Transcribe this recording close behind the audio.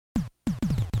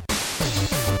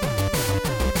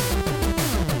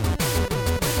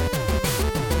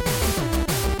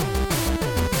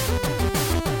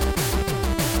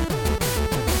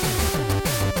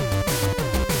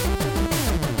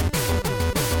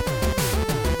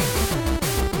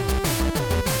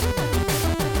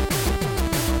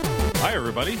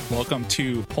everybody. Welcome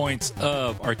to Points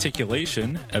of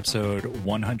Articulation, episode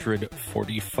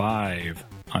 145.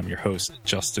 I'm your host,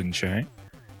 Justin Chang,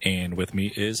 and with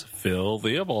me is Phil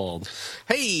Theobald.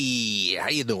 Hey, how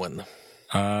you doing?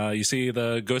 You see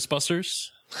the Ghostbusters?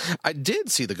 I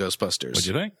did see the Ghostbusters. What'd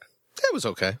you think? It was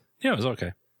okay. Yeah, it was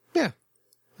okay. Yeah.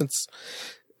 It's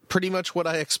pretty much what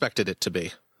I expected it to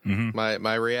be. Mm-hmm.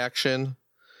 My reaction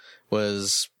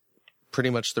was pretty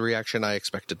much the reaction I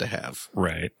expected to have.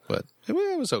 Right. But it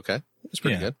was okay. It was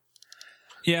pretty good.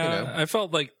 Yeah, You know? I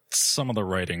felt like some of the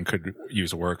writing could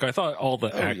use work. I thought all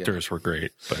the actors were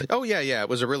great. But Oh, yeah. It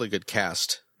was a really good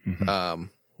cast. Mhm.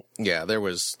 Yeah,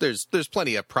 there's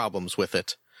plenty of problems with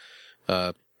it,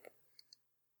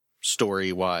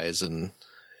 story-wise and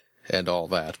all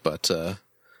that. But,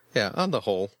 yeah, on the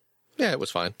whole, yeah, it was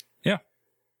fine. yeah,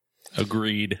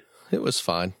 agreed. It was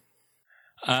fine.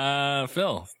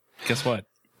 Phil, guess what?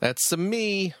 That's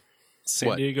me. San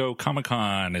What? Diego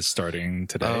Comic-Con is starting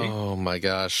today. Oh my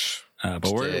gosh. But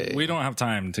today. we don't have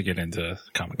time to get into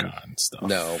Comic-Con stuff.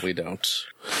 No, we don't.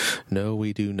 No,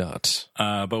 we do not.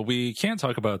 But we can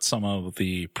talk about some of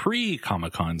the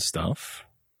pre-Comic-Con stuff.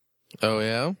 Oh,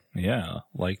 yeah? Yeah,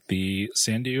 like the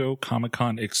San Diego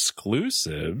Comic-Con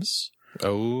exclusives,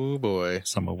 Oh, boy.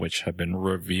 some of which have been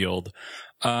revealed.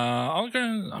 I'm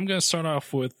gonna start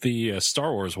off with the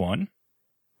Star Wars one.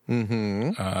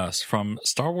 Mm-hmm. From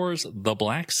Star Wars The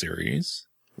Black Series.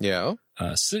 Yeah.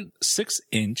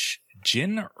 6-inch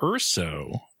Jyn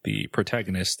Erso, the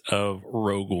protagonist of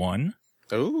Rogue One.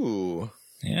 Ooh,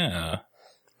 Yeah.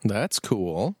 that's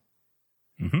cool.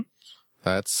 Mm-hmm.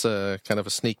 That's kind of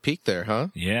a sneak peek there, huh?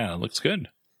 Yeah, it looks good.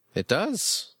 It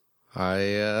does.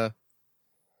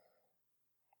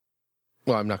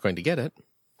 Well, I'm not going to get it,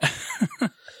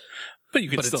 But you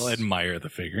can But still it's- admire the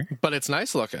figure. but it's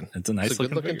nice looking. It's a nice It's a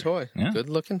good looking figure. toy. Yeah. Good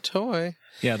looking toy.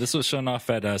 Yeah, this was shown off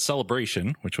at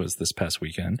Celebration, which was this past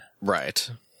weekend. Right.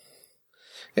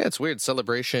 Yeah, it's weird.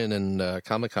 Celebration and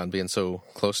Comic-Con being so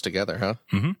close together, huh?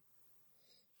 Mm-hmm.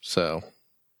 So,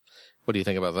 what do you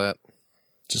think about that?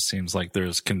 Just seems like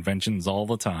there's conventions all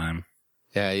the time.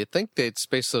 Yeah, you'd think they'd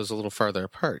space those a little farther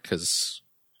apart because,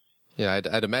 yeah,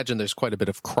 I'd imagine there's quite a bit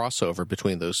of crossover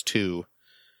between those two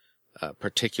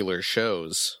particular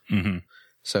shows. Mm-hmm.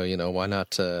 So, why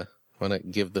not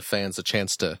give the fans a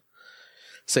chance to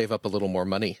save up a little more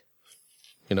money?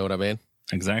 You know what I mean?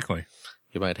 Exactly.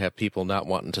 You might have people not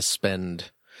wanting to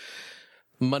spend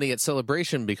money at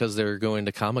Celebration because they're going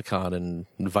to Comic-Con and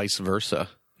vice versa.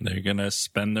 They're going to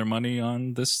spend their money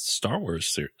on this Star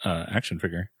Wars action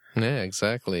figure. Yeah,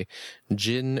 exactly.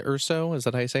 Jyn Erso, is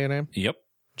that how you say her name? Yep.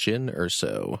 Jyn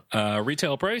Erso.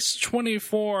 Retail price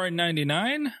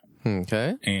 $24.99,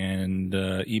 Okay. and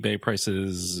eBay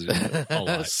prices a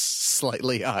lot.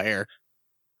 Slightly higher.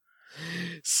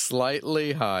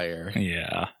 Slightly higher.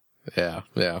 Yeah. Yeah.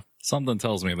 Something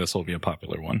tells me this will be a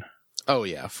popular one. Oh,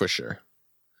 yeah, for sure.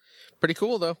 Pretty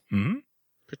cool, though. Mm-hmm.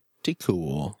 Pretty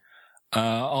cool.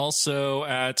 Also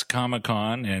at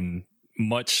Comic-Con, and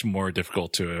much more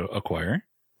difficult to acquire,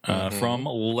 from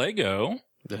Lego,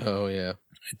 Oh, yeah.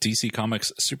 DC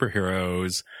Comics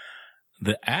superheroes,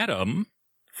 the Atom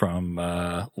from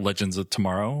Legends of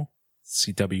Tomorrow,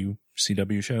 CW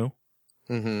show.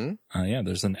 Mm-hmm. Yeah,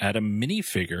 there's an Atom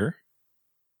minifigure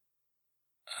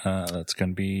that's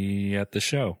going to be at the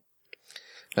show.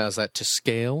 Now, is that to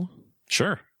scale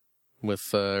Sure,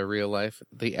 with real life,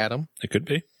 the Atom? it could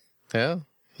be. Yeah.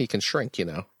 He can shrink,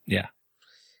 Yeah,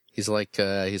 He's like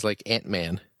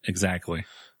Ant-Man. exactly.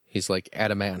 He's like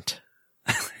Adamant.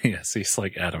 Yes, he's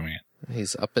like Adamant.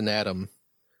 He's up and at 'em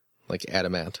like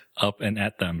Adamant. Up and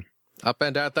at them. Up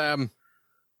and at them.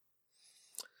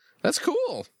 That's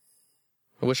cool.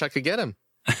 I wish I could get him.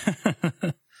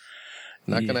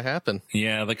 Not going to happen.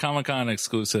 Yeah, the Comic-Con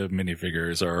exclusive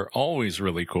minifigures are always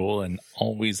really cool and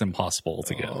always impossible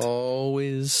to get.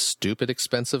 Always stupid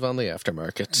expensive on the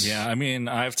aftermarket. Yeah, I mean,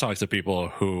 I've talked to people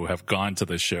who have gone to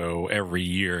the show every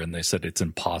year and they said it's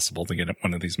impossible to get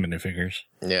one of these minifigures.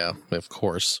 Yeah, of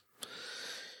course.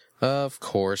 Of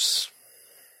course.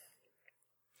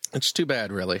 It's too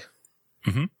bad, really.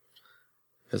 Mm-hmm.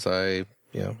 Because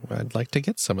I'd like to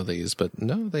get some of these, but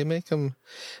no, they make them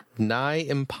nigh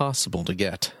impossible to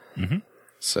get. Mm-hmm.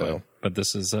 So, But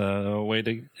this is a way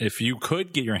to, if you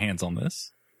could get your hands on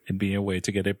this, it'd be a way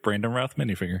to get a Brandon Routh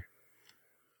minifigure.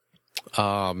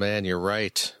 oh man, you're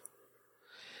right.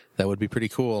 That would be pretty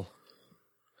cool.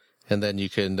 And then you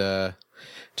can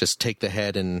just take the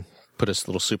head and put a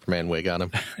little Superman wig on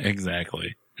him.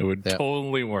 Exactly. It would Yep.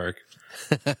 totally work.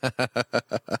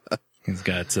 He's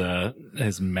got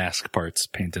his mask parts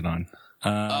painted on.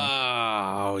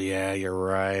 Oh, yeah, you're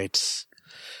right.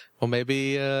 Well,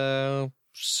 maybe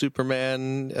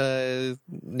Superman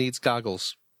needs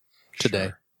goggles today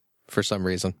Sure. for some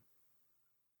reason.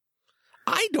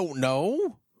 I don't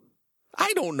know.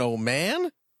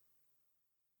 Man.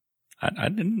 I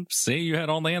didn't say you had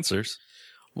all the answers.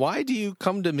 Why do you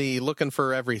come to me looking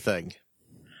for everything?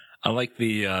 I like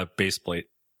the base plate.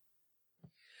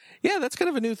 Yeah, that's kind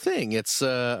of a new thing. It's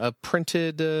a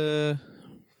printed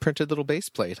little base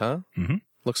plate, huh? Mm-hmm.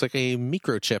 Looks like a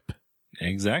microchip,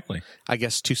 Exactly. I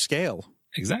guess, to scale.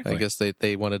 Exactly. I guess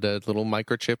they wanted a little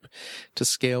microchip to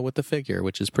scale with the figure,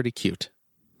 which is pretty cute.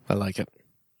 I like it.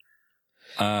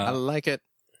 I like it.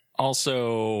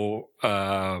 Also,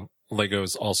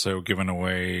 Lego's also given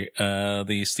away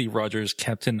the Steve Rogers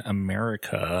Captain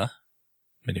America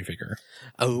minifigure.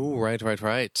 Oh, right.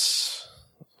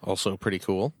 Also pretty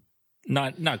cool.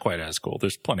 Not quite as cool.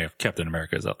 There's plenty of Captain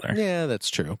Americas out there. Yeah, that's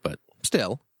true, but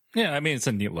still. Yeah, I mean, it's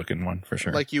a neat looking one for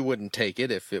sure. Like you wouldn't take it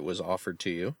if it was offered to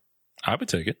you. I would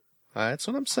take it. That's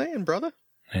what I'm saying, brother.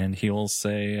 And he'll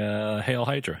say, Hail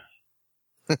Hydra.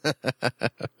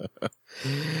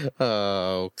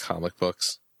 Oh, comic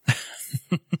books.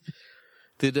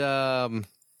 Did we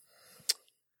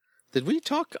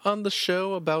talk on the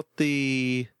show about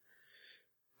the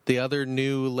other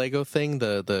new Lego thing,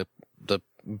 the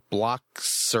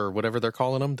blocks or whatever they're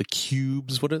calling them, the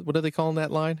cubes? What are they calling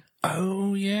that line?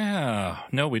 Oh, yeah.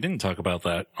 No, we didn't talk about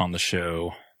that on the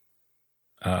show.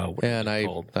 What And are they I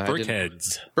called? didn't-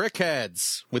 Brickheads.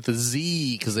 Brickheads with a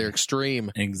Z because they're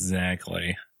extreme.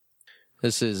 Exactly.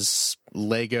 This is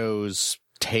Lego's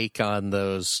take on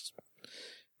those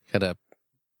kind of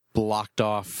blocked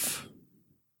off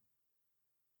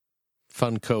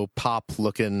Funko Pop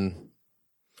looking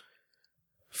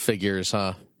figures,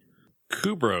 huh?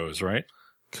 Kubros, right?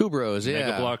 Kubros, yeah.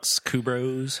 Mega Bloks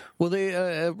Kubros. Well, they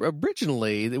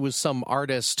originally it was some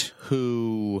artist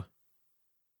who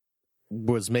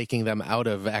was making them out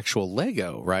of actual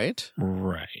Lego, right?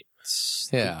 Right.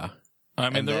 Yeah. I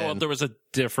mean, And then- there was a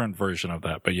different version of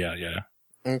that, but yeah.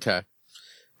 Okay.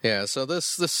 Yeah, so this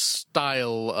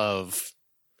style of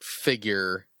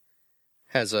figure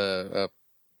has a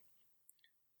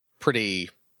pretty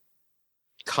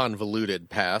convoluted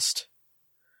past.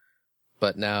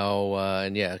 But now,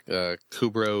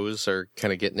 Kubros are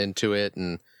kind of getting into it,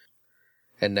 and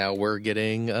now we're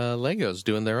getting Legos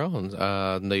doing their own.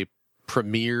 They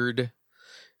premiered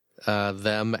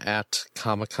them at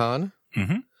Comic-Con.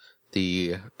 Mm-hmm.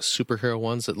 The superhero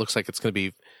ones. It looks like it's going to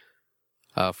be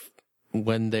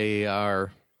when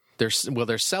they're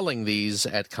selling these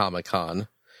at Comic-Con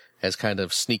as kind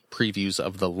of sneak previews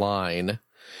of the line,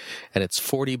 and it's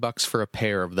 $40 for a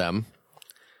pair of them.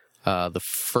 The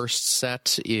first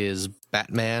set is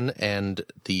Batman and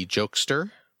the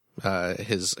Jokester,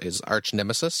 his arch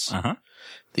nemesis, Uh-huh.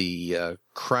 the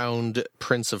crowned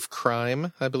Prince of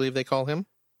Crime, I believe they call him.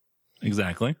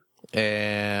 Exactly.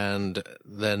 And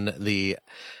then the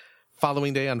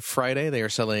following day on Friday, they are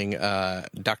selling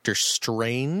Doctor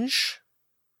Strange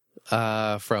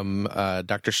from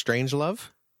Doctor Strangelove,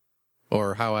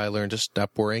 or How I Learned to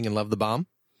Stop Worrying and Love the Bomb.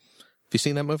 Have you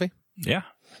seen that movie? Yeah.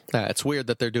 It's weird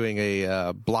that they're doing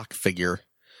a block figure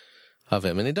of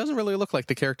him, and it doesn't really look like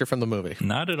the character from the movie.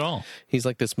 Not at all. He's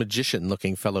like this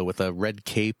magician-looking fellow with a red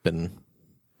cape and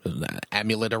an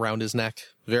amulet around his neck.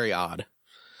 Very odd.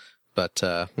 But,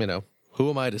 who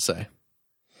am I to say?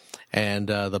 And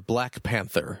the Black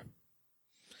Panther.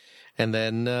 And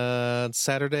then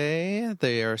Saturday,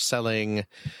 they are selling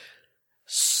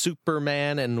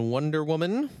Superman and Wonder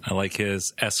Woman, I like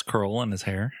his S curl in his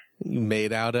hair.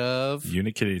 made out of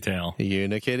Unikitty tail.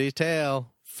 Unikitty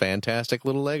tail. Fantastic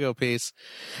little Lego piece.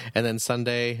 And then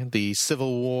Sunday, the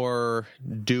Civil War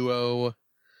duo,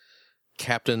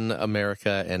 Captain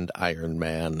America and Iron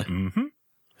Man. Mm-hmm.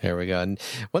 There we go. And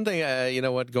one thing,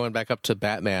 going back up to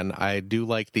Batman, I do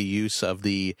like the use of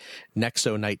the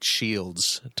Nexonite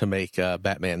shields to make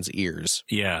Batman's ears.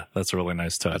 Yeah, that's a really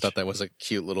nice touch. I thought that was a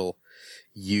cute little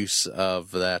use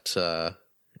of that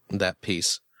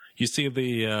piece. You see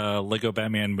the Lego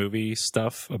Batman movie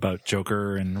stuff about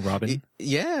Joker and Robin?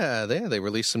 Yeah, they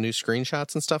released some new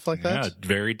screenshots and stuff like that. Yeah,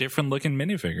 very different looking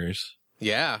minifigures.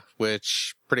 Yeah,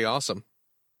 which pretty awesome.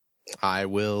 I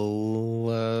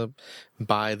will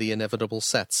buy the inevitable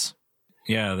sets.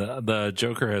 Yeah, the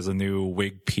Joker has a new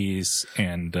wig piece,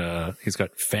 and he's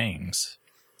got fangs,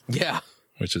 Yeah.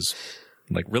 which is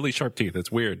like really sharp teeth.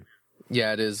 It's weird.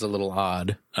 Yeah, it is a little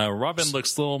odd. Robin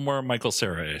looks a little more Michael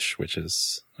Cera-ish, which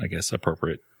is, I guess,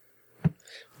 appropriate.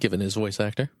 Given his voice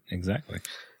actor. Exactly.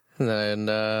 And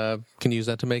then can use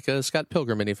that to make a Scott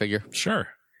Pilgrim minifigure. Sure.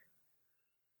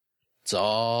 It's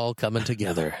all coming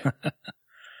together.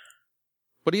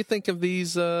 What do you think of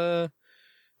these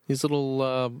These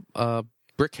little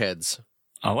brick heads.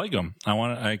 I like them.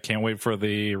 I can't wait for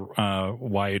the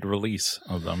wide release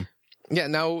of them. Yeah,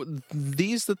 now,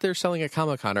 these that they're selling at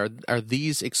Comic-Con, are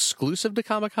these exclusive to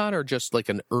Comic-Con or just like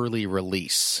an early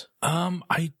release?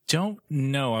 I don't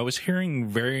know. I was hearing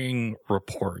varying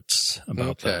reports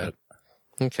about that.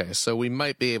 Okay, so we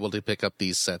might be able to pick up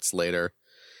these sets later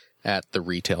at the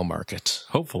retail market.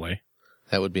 Hopefully.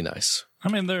 That would be nice. I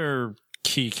mean, they're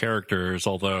key characters,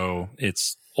 although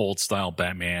it's old-style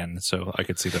Batman, so I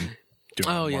could see them doing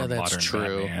a more that's modern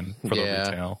true. Batman for the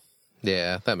retail.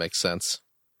 Yeah, that makes sense.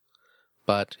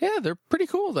 But, yeah, they're pretty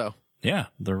cool, though. Yeah,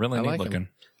 they're really neat looking. Them.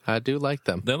 I do like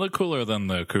them. They look cooler than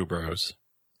the Kubros.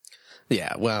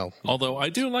 Yeah, well... Although I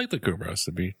do like the Kubros,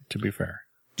 to be fair.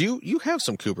 You have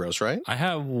some Kubros, right? I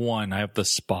have one. I have the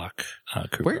Spock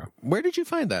Kubro. Where did you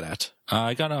find that at?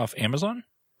 I got it off Amazon.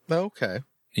 Okay.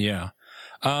 Yeah.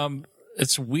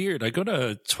 It's weird. I go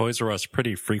to Toys R Us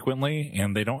pretty frequently,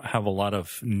 and they don't have a lot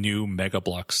of new Mega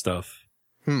Block stuff.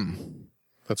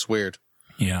 That's weird.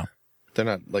 Yeah. They're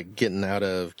not, like, getting out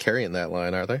of carrying that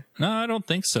line, are they? No, I don't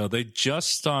think so. They just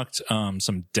stocked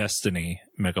some Destiny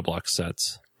Mega Block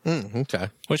sets. Okay.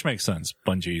 Which makes sense.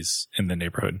 Bungie's in the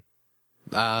neighborhood.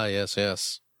 Ah,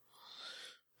 yes.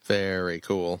 Very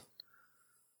cool.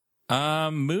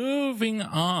 Moving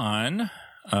on,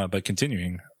 but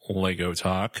continuing Lego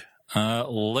talk.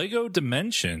 Lego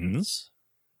Dimensions.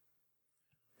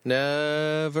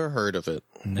 Never heard of it.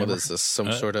 What is this?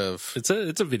 Some sort of... It's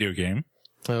a video game.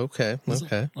 Okay.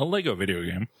 A Lego video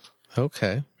game.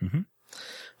 Okay. Mm-hmm.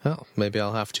 Well, maybe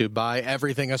I'll have to buy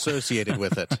everything associated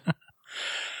with it.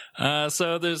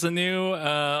 So there's a new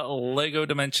Lego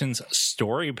Dimensions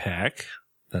story pack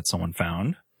that someone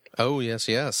found. Oh,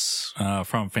 yes.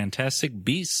 From Fantastic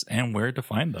Beasts and Where to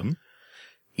Find Them.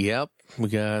 Yep. We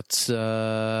got,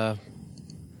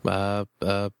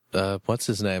 what's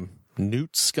his name?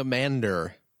 Newt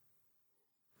Scamander.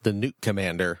 The Newt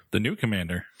Commander. The new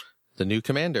commander. The new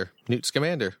commander. Newt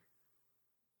Scamander.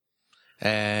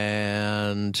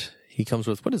 And he comes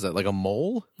with, what is that, like a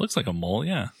mole? Looks like a mole,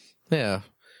 yeah. Yeah.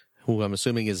 Who I'm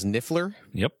assuming is Niffler.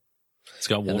 Yep. It's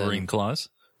got Wolverine claws.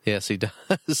 Yes, he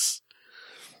does.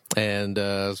 And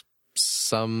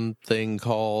something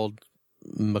called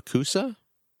Makusa?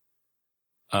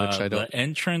 The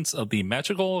entrance of the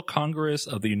Magical Congress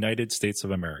of the United States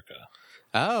of America.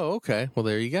 Oh, okay. Well,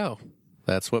 there you go.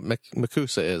 That's what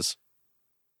Makusa is.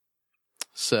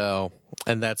 So,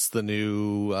 and that's the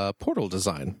new portal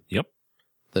design. Yep.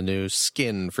 The new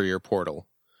skin for your portal,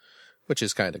 which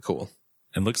is kind of cool.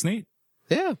 It looks neat.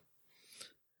 Yeah.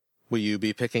 Will you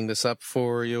be picking this up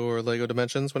for your Lego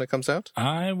Dimensions when it comes out?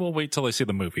 I will wait till I see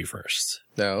the movie first.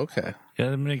 Oh, okay.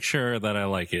 Gotta make sure that I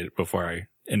like it before I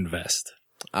invest.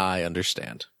 I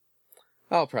understand.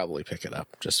 I'll probably pick it up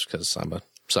just because I'm a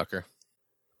sucker.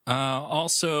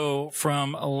 Also,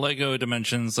 from Lego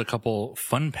Dimensions, a couple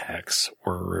fun packs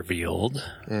were revealed.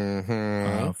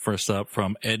 Mm-hmm. First up,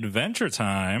 from Adventure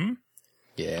Time.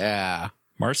 Yeah.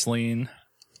 Marceline.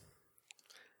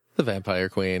 The Vampire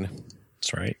Queen.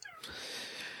 That's right.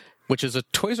 Which is a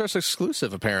Toys R Us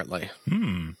exclusive, apparently.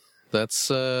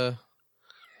 That's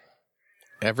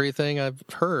everything I've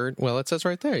heard. Well, it says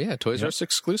right there. Yeah, Toys R Us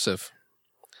exclusive.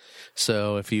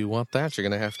 So if you want that, you're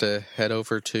going to have to head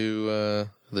over to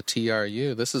the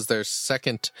TRU. This is their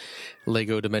second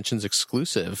Lego Dimensions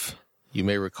exclusive. You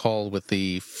may recall with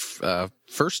the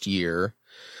first year,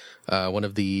 one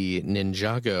of the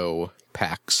Ninjago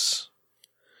packs,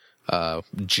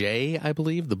 Jay, I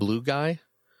believe, the blue guy,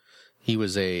 he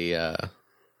was a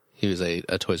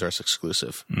Toys R Us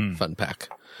exclusive fun pack.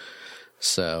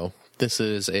 So this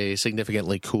is a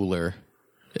significantly cooler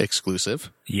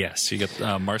exclusive. Yes, you get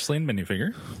Marceline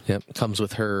minifigure. Yep, comes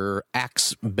with her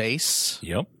axe base.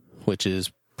 Yep, which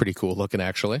is pretty cool looking,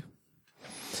 actually.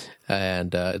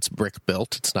 And it's brick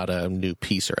built. It's not a new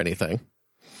piece or anything.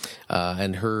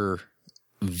 And her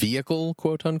vehicle,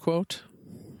 quote unquote,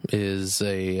 is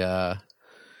a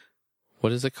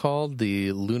what is it called?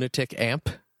 The Lunatic Amp,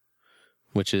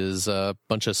 which is a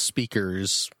bunch of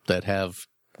speakers that have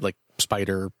like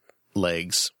spider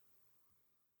legs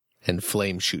and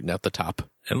flames shooting out the top.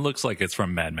 It looks like it's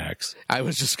from Mad Max. I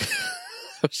was just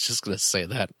going to say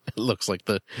that. It looks like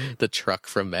the truck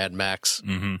from Mad Max.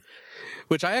 Mm-hmm.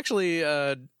 Which I actually,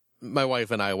 my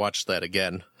wife and I watched that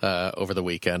again over the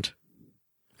weekend.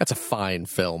 That's a fine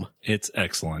film. It's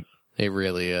excellent. It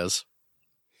really is.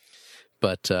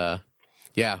 But,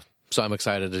 yeah, so I'm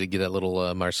excited to get a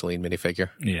little Marceline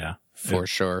minifigure. Yeah. For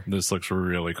sure. This looks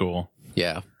really cool.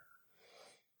 Yeah.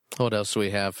 What else do we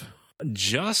have?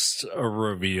 Just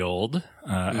revealed,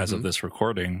 as of this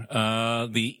recording,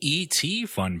 the E.T.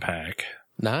 fun pack.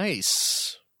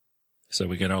 Nice. So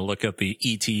we're going to look at the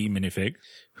E.T. minifig.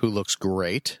 Who looks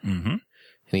great. Mm-hmm. And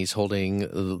he's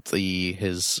holding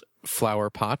his flower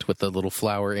pot with the little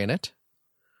flower in it,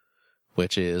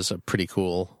 which is a pretty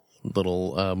cool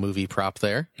little movie prop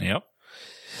there. Yep.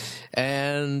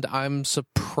 And I'm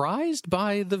surprised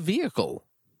by the vehicle.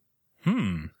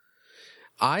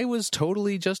 I was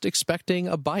totally just expecting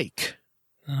a bike.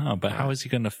 Oh, but how is he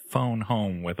going to phone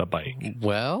home with a bike?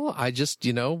 Well, I just,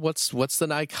 what's an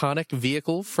iconic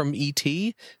vehicle from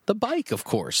E.T.? The bike, of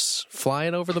course.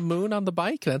 Flying over the moon on the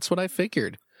bike. That's what I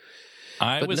figured.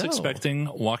 I was expecting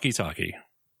walkie-talkie.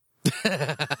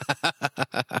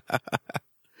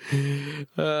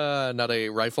 Not a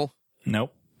rifle?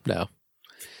 Nope. No.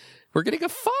 We're getting a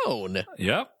phone.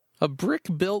 Yep. A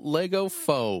brick-built Lego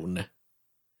phone.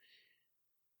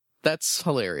 That's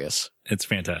hilarious. It's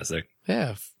fantastic.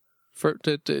 Yeah.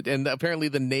 And apparently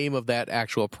the name of that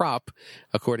actual prop,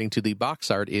 according to the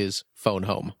box art, is Phone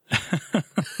Home.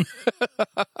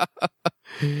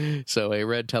 So a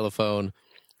red telephone,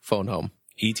 Phone Home.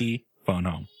 E.T. Phone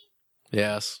Home.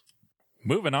 Yes.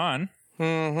 Moving on.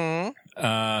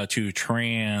 Mm-hmm. To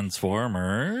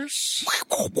Transformers.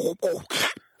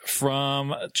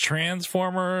 From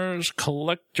Transformers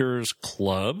Collectors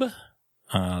Club.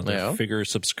 The figure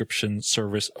subscription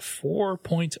service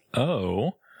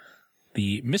 4.0,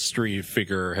 the mystery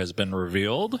figure has been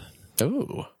revealed.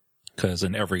 Oh. Because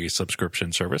in every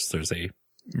subscription service, there's a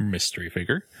mystery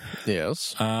figure.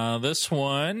 Yes. This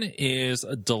one is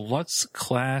a deluxe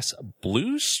class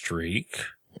Blue Streak.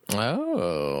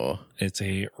 Oh. It's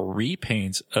a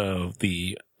repaint of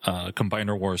the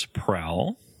Combiner Wars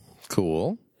Prowl.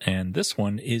 Cool. And this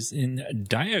one is in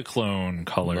Diaclone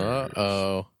colors.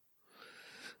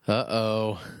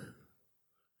 Uh-oh.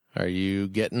 Are you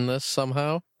getting this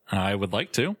somehow? I would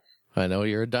like to. I know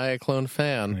you're a Diaclone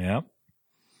fan. Yep.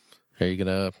 Are you going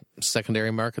to secondary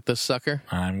market this sucker?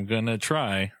 I'm going to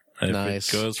try. If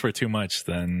Nice. it goes for too much,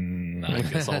 then I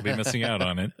guess I'll be missing out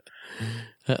on it.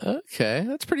 Okay.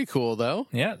 That's pretty cool, though.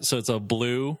 Yeah, so it's a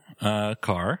blue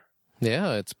car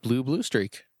Yeah, it's Blue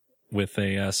Streak. with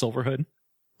a silver hood.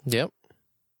 Yep.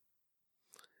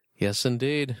 Yes,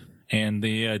 indeed. And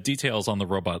the details on the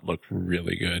robot look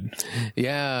really good.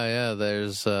 Yeah.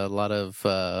 There's a lot of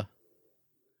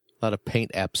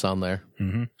paint apps on there,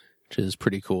 Mm-hmm. which is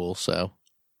pretty cool. So,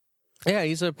 yeah,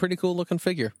 he's a pretty cool looking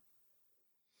figure.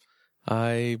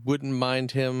 I wouldn't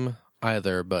mind him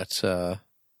either, but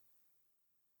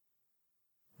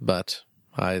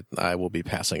I will be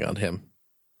passing on him.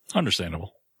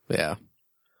 Understandable. Yeah.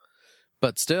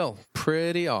 But still,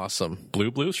 pretty awesome.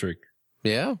 Blue Streak.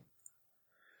 Yeah.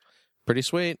 Pretty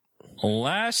sweet.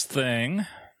 Last thing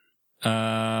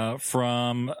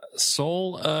from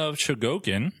Soul of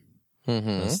Chogokin.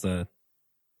 Mm-hmm. That's the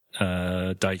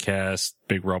diecast,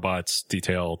 big robots,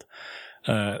 detailed,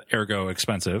 ergo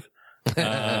expensive.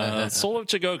 Soul of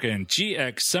Chogokin,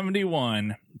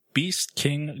 GX71, Beast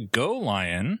King Go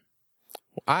Lion.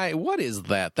 What is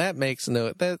that? That makes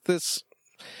this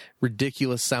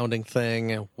ridiculous sounding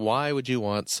thing. Why would you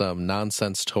want some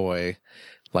nonsense toy?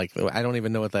 Like, I don't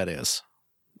even know what that is.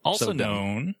 Also So dumb.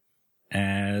 known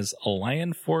as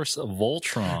Lion Force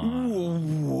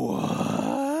Voltron.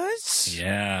 What?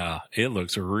 Yeah, it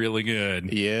looks really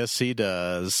good. Yes, he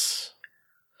does.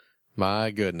 My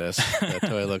goodness. That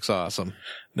toy looks awesome.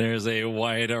 There's a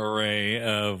wide array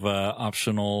of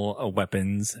optional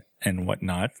weapons and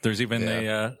whatnot. There's even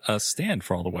a stand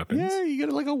for all the weapons. Yeah, you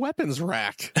get like a weapons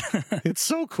rack. It's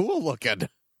so cool looking.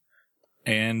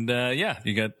 And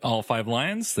you get all 5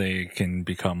 lions. They can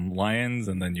become lions,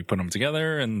 and then you put them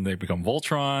together, and they become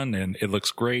Voltron, and it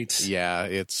looks great. Yeah,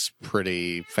 it's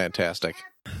pretty fantastic.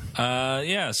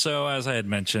 So as I had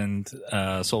mentioned,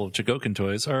 Soul of Chogokin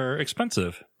toys are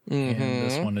expensive. Mm-hmm.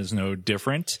 And this one is no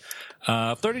different.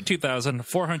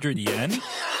 32,400 yen.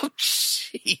 Oh,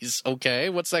 jeez. Okay,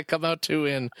 what's that come out to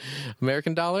in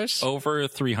American dollars? Over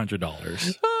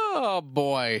 $300. Oh,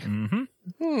 boy. Mm-hmm.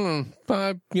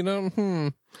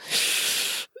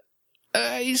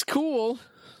 He's cool.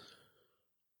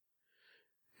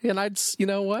 And I'd say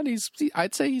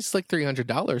he's like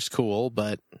 $300 cool,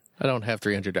 but I don't have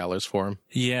 $300 for him.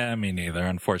 Yeah, me neither,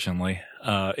 unfortunately.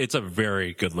 It's a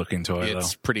very good looking toy,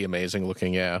 It's pretty amazing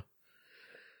looking, yeah.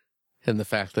 And the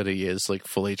fact that he is like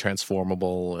fully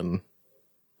transformable and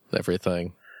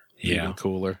everything. Yeah. Even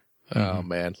cooler. Oh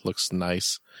man, looks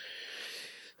nice.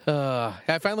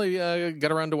 I finally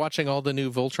got around to watching all the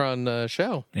new Voltron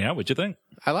show. Yeah, what'd you think?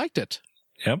 I liked it.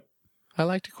 Yep. I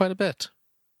liked it quite a bit.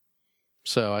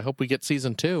 So I hope we get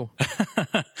season 2.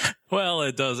 Well,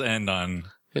 it does end on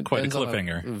It quite a ends on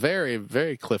cliffhanger. very,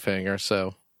 very cliffhanger.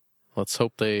 So let's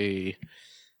hope they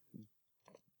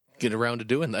get around to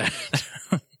doing that.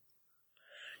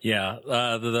 Yeah,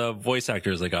 the voice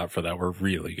actors they got for that were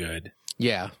really good.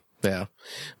 Yeah. Well,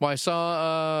 I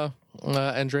saw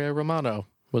Andrea Romano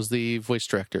was the voice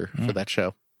director for that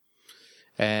show.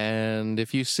 And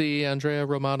if you see Andrea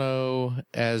Romano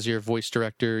as your voice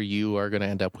director, you are going to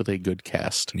end up with a good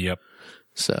cast. Yep.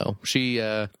 So she,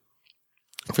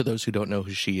 for those who don't know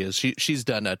who she is, she's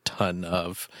done a ton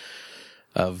of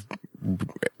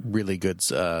really good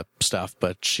stuff,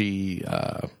 but she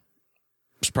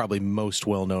is probably most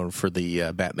well known for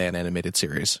the Batman animated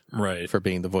series, Right. for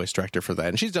being the voice director for that.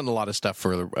 And she's done a lot of stuff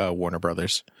for Warner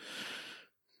Brothers,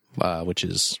 which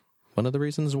is one of the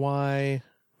reasons why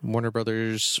Warner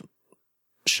Brothers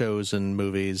shows and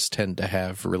movies tend to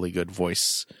have really good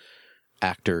voice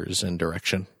actors and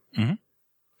direction. Mm-hmm.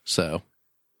 So,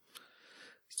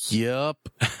 yep.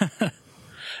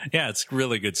 Yeah, it's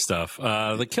really good stuff.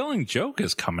 The Killing Joke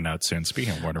is coming out soon.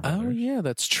 Speaking of Warner Brothers. Oh, yeah,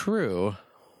 that's true.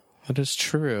 That is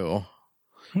true.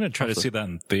 I'm going to try to see that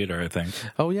in theater, I think.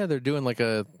 Oh, yeah, they're doing like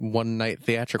a one-night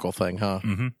theatrical thing, huh?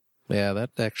 Mm-hmm. Yeah,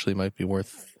 that actually might be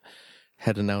worth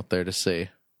heading out there to see.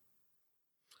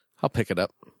 I'll pick it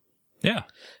up. Yeah.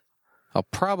 I'll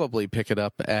probably pick it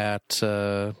up at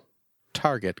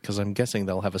Target, because I'm guessing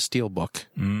they'll have a steelbook.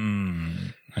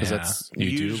 Yeah, that's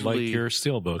you do like usually- your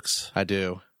steelbooks. I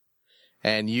do.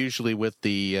 And usually with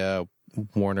the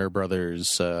Warner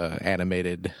Brothers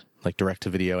animated, like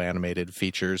direct-to-video animated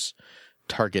features,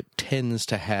 Target tends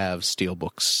to have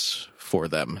steelbooks for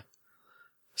them.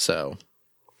 So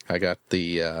I got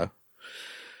the,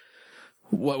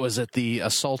 what was it, the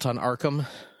Assault on Arkham,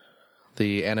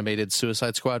 the animated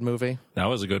Suicide Squad movie. That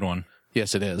was a good one.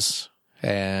 Yes, it is.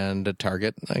 And at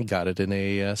Target, I got it in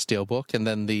a steelbook. And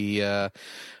then the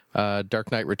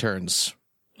Dark Knight Returns.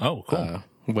 Oh, cool.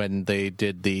 When they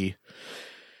did the...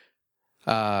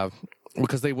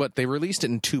 because they released it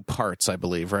in 2 parts, I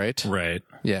believe, right? Right.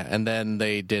 Yeah, and then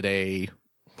they did a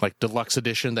like deluxe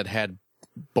edition that had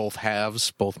both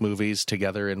halves, both movies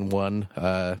together in one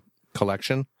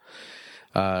collection.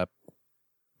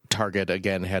 Target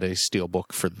again had a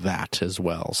steelbook for that as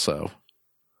well, so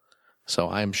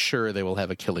I'm sure they will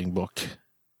have a Killing Book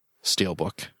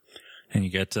steelbook. And you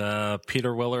get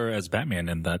Peter Weller as Batman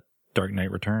in that Dark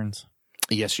Knight Returns.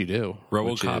 Yes, you do.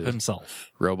 RoboCop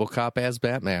himself. RoboCop as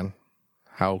Batman.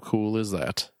 How cool is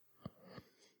that?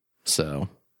 So,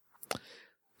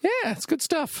 yeah, it's good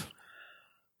stuff.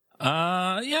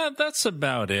 Yeah, that's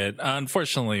about it.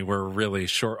 Unfortunately, we're really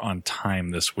short on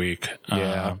time this week.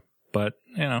 Yeah. But,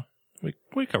 you know,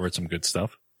 we covered some good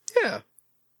stuff. Yeah.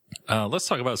 Let's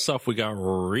talk about stuff we got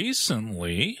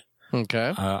recently.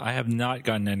 Okay. I have not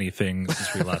gotten anything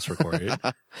since we last recorded.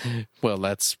 Well,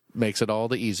 that makes it all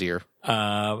the easier.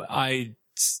 I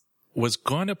was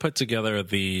going to put together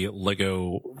the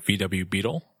Lego VW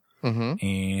Beetle,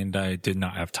 and I did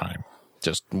not have time.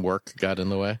 Just work got in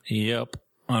the way? Yep,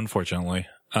 unfortunately.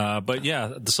 But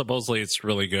yeah, supposedly it's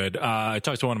really good. I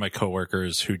talked to one of my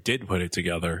coworkers who did put it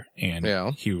together,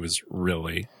 and he was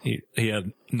really, he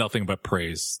had nothing but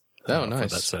praise nice. for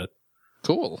that set.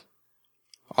 Cool.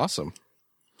 Awesome.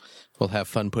 We'll have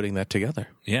fun putting that together.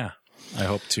 Yeah, I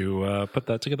hope to put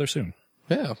that together soon.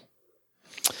 Yeah.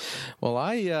 Well,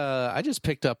 I just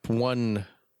picked up one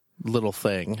little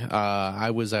thing.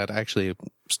 I was actually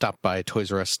stopped by Toys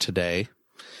R Us today,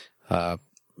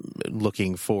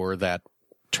 looking for that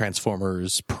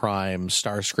Transformers Prime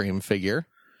Starscream figure.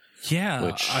 Yeah,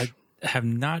 which I have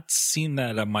not seen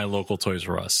that at my local Toys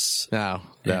R Us.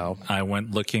 No. I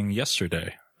went looking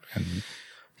yesterday. And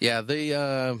yeah,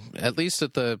 the at least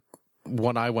at the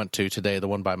one I went to today, the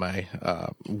one by my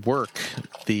work,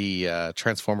 the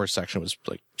Transformers section was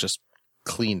like just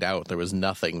cleaned out. There was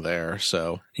nothing there.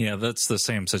 So yeah, that's the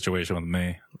same situation with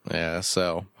me. yeah,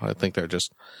 so I think they're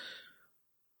just,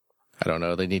 I don't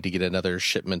know, they need to get another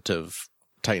shipment of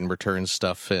Titan Returns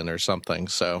stuff in or something.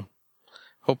 So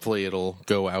hopefully it'll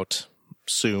go out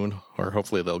soon, or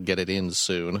hopefully they'll get it in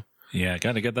soon. Yeah,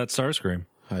 got to get that Starscream.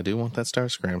 I do want that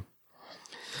Starscream.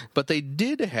 But they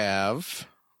did have,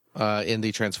 in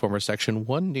the Transformers section,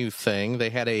 one new thing. They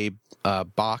had a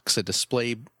box, a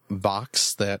display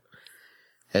box that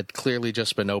had clearly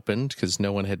just been opened because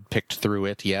no one had picked through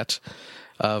it yet,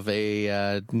 of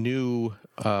a new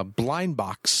blind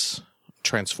box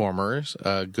Transformers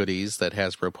goodies that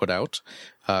Hasbro put out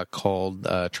called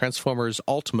Transformers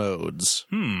Alt Modes.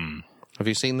 Have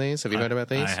you seen these? Have you heard about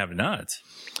these? I have not.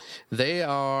 They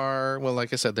are, well,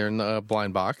 like I said, they're in the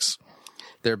blind box.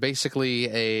 They're basically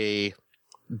a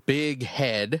big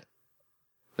head.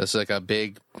 This is like a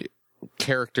big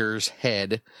character's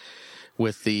head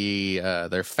with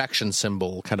their faction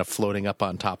symbol kind of floating up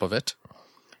on top of it.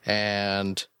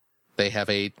 And they have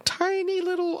a tiny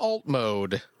little alt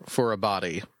mode for a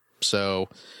body. So,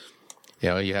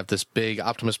 you have this big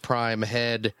Optimus Prime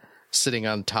head sitting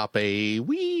on top a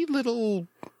wee little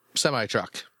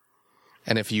semi-truck.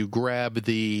 And if you grab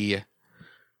the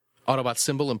Autobot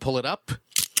symbol and pull it up,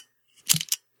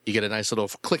 you get a nice little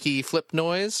clicky flip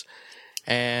noise,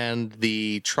 and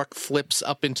the truck flips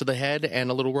up into the head, and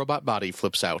a little robot body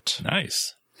flips out.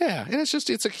 Nice. Yeah, and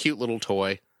it's a cute little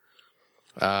toy.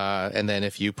 And then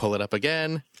if you pull it up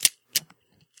again,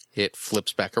 it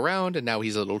flips back around, and now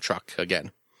he's a little truck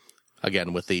again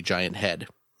with the giant head.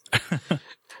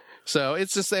 So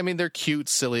it's just, they're cute,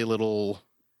 silly little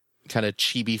kind of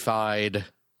chibi-fied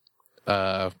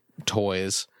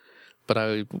toys. But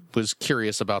I was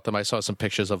curious about them. I saw some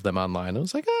pictures of them online. I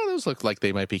was like, those look like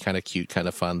they might be kind of cute, kind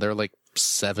of fun. They're like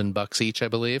 $7 each, I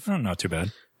believe. Oh, not too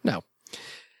bad. No.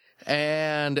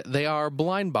 And they are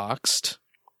blind boxed.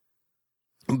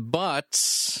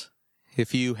 But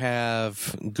if you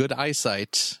have good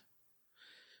eyesight,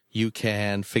 you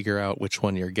can figure out which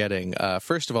one you're getting.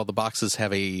 First of all, the boxes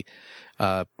have a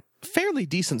fairly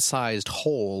decent-sized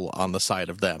hole on the side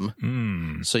of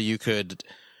them. So you could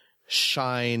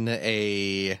shine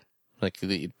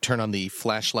turn on the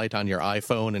flashlight on your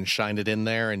iPhone and shine it in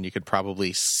there, and you could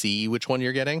probably see which one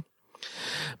you're getting.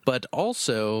 But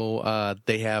also,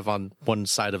 they have on one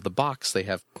side of the box, they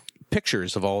have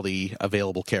pictures of all the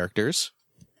available characters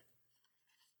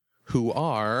who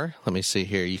are, let me see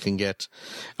here, you can get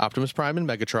Optimus Prime and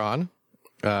Megatron,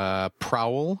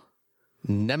 Prowl,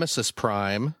 Nemesis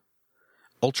Prime,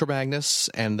 Ultra Magnus,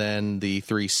 and then the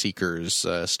 3 Seekers,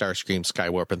 Starscream,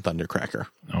 Skywarp, and Thundercracker.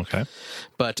 Okay.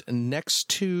 But next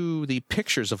to the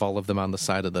pictures of all of them on the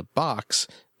side of the box,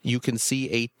 you can see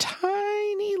a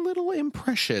tiny little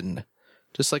impression,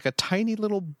 just like a tiny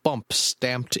little bump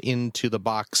stamped into the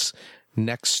box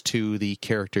next to the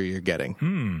character you're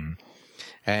getting.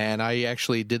 And I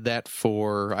actually did that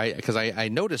because I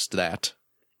noticed that.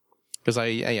 Because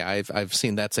I've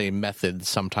seen that's a method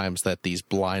sometimes that these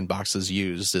blind boxes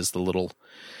use, is the little,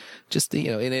 just and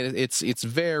it's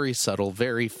very subtle,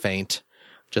 very faint,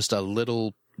 just a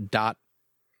little dot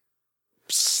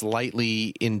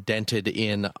slightly indented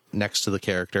in next to the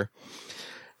character.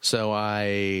 So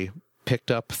I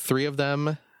picked up 3 of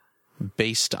them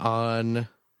based on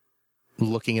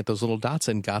looking at those little dots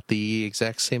and got the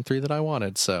exact same 3 that I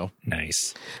wanted. So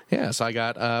nice. Yeah, so I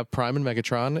got Prime and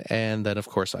Megatron, and then of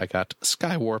course I got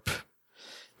Skywarp,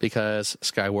 because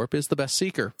Skywarp is the best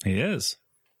Seeker. He is.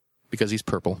 Because he's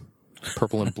purple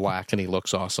and black, and he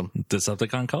looks awesome.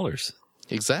 Decepticon colors.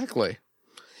 Exactly.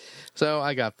 So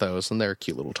I got those, and they're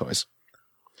cute little toys.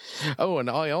 Oh, and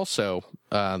I also,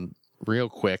 real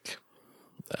quick,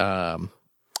 I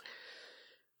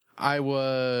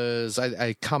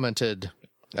commented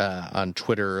on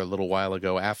Twitter a little while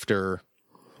ago after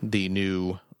the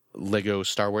new Lego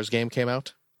Star Wars game came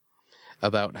out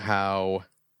about how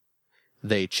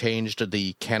they changed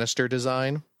the canister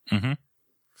design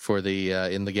for the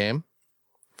in the game,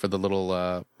 for the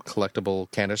little collectible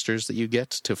canisters that you get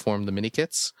to form the mini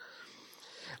kits.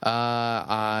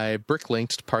 I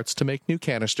brick-linked parts to make new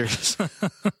canisters.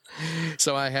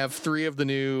 So I have 3 of the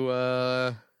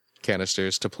new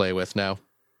canisters to play with now.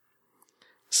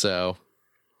 So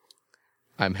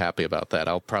I'm happy about that.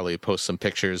 I'll probably post some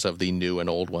pictures of the new and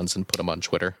old ones and put them on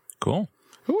Twitter. Cool.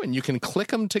 Ooh, and you can click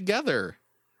them together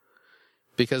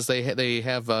because they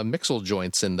have mixel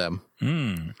joints in them.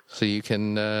 So you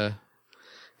can,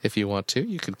 if you want to,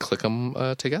 you could click them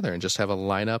together and just have a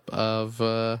lineup of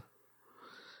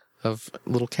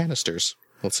little canisters.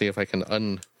 Let's see if I can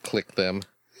unclick them.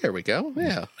 There we go.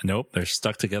 Yeah. Nope, they're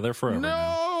stuck together forever.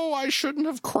 No, I shouldn't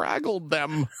have craggled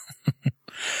them.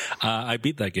 I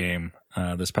beat that game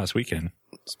this past weekend.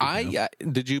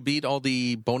 Did you beat all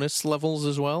the bonus levels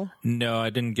as well? No,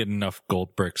 I didn't get enough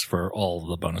gold bricks for all of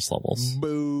the bonus levels.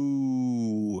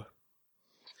 Boo.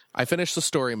 I finished the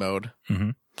story mode,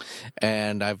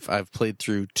 and I've played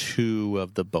through 2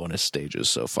 of the bonus stages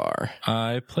so far.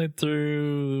 I played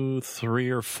through 3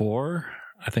 or 4.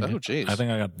 I think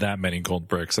I got that many gold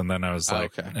bricks, and then I was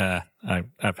like, okay.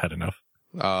 I've had enough.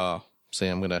 See,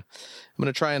 I'm gonna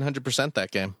try and 100%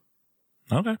 that game.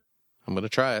 Okay. I'm gonna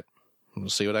try it. We'll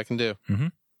see what I can do.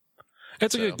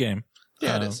 It's a good game.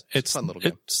 Yeah, it is. It's a fun little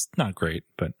game. It's not great,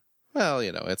 but well,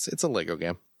 it's a Lego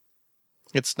game.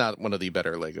 It's not one of the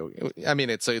better Lego. I mean,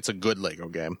 it's a good Lego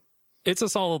game. It's a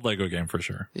solid Lego game for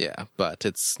sure. Yeah, but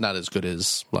it's not as good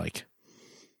as like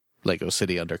Lego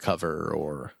City Undercover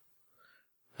or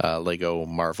Lego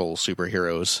Marvel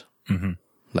Superheroes,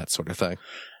 that sort of thing.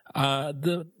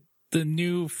 the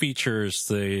new features,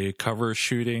 the cover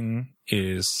shooting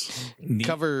is neat.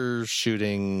 Cover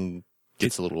shooting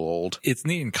gets a little old. It's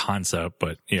neat in concept,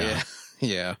 but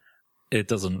yeah. It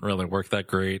doesn't really work that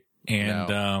great.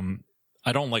 And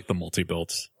I don't like the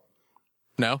multi-builds.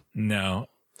 No? No.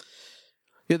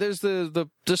 Yeah, there's the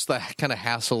kind of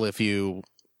hassle if you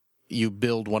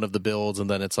build one of the builds and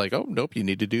then it's like, oh, nope, you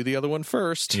need to do the other one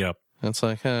first. Yep. And it's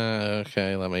like,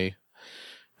 okay, let me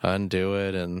undo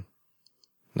it, and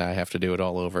now I have to do it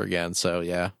all over again, so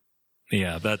yeah.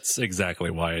 Yeah, that's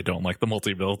exactly why I don't like the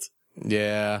multi-builds.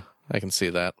 Yeah, I can see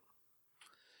that.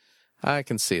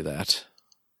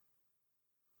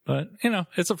 But,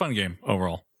 it's a fun game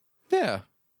overall. Yeah.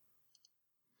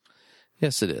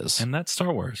 Yes, it is. And that's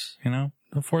Star Wars,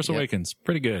 The Force Awakens,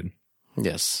 pretty good.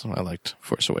 Yes, I liked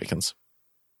Force Awakens.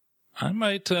 I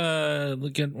might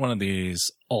get one of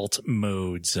these alt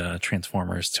modes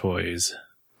Transformers toys.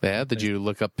 Yeah, did you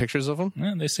look up pictures of them?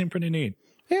 Yeah, they seem pretty neat.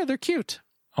 Yeah, they're cute.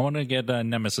 I want to get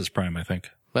Nemesis Prime, I think.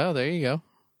 Well, there you go.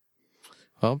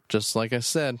 Well, just like I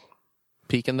said,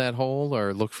 peek in that hole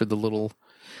or look for the little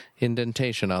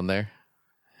indentation on there,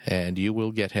 and you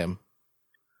will get him.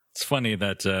 It's funny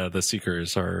that the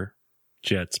Seekers are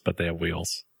jets, but they have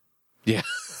wheels. Yeah.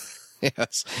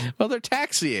 Yes. Well, they're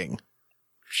taxiing.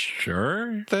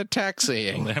 Sure. They're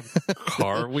taxiing. They have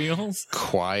car wheels?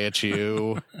 Quiet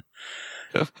you.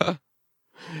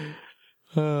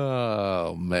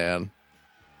 Oh, man.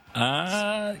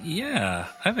 Yeah.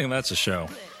 I think that's a show.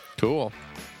 Cool.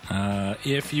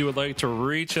 If you would like to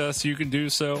reach us, you can do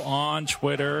so on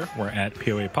Twitter. We're at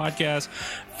POA Podcast.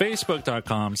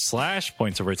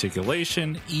 Facebook.com/Points of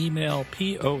Articulation. Email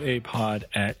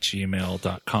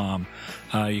poapod@gmail.com.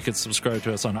 You can subscribe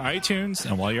to us on iTunes.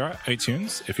 And while you're on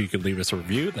iTunes, if you could leave us a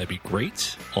review, that'd be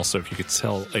great. Also, if you could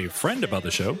tell a friend about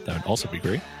the show, that would also be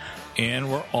great.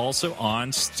 And we're also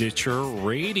on Stitcher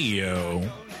Radio.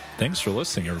 Thanks for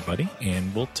listening, everybody.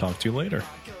 And we'll talk to you later.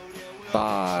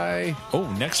 Bye.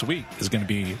 Oh, next week is going to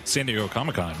be San Diego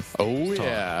Comic-Con. Oh,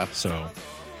 yeah. So,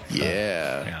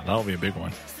 yeah. That'll be a big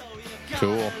one.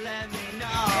 Cool.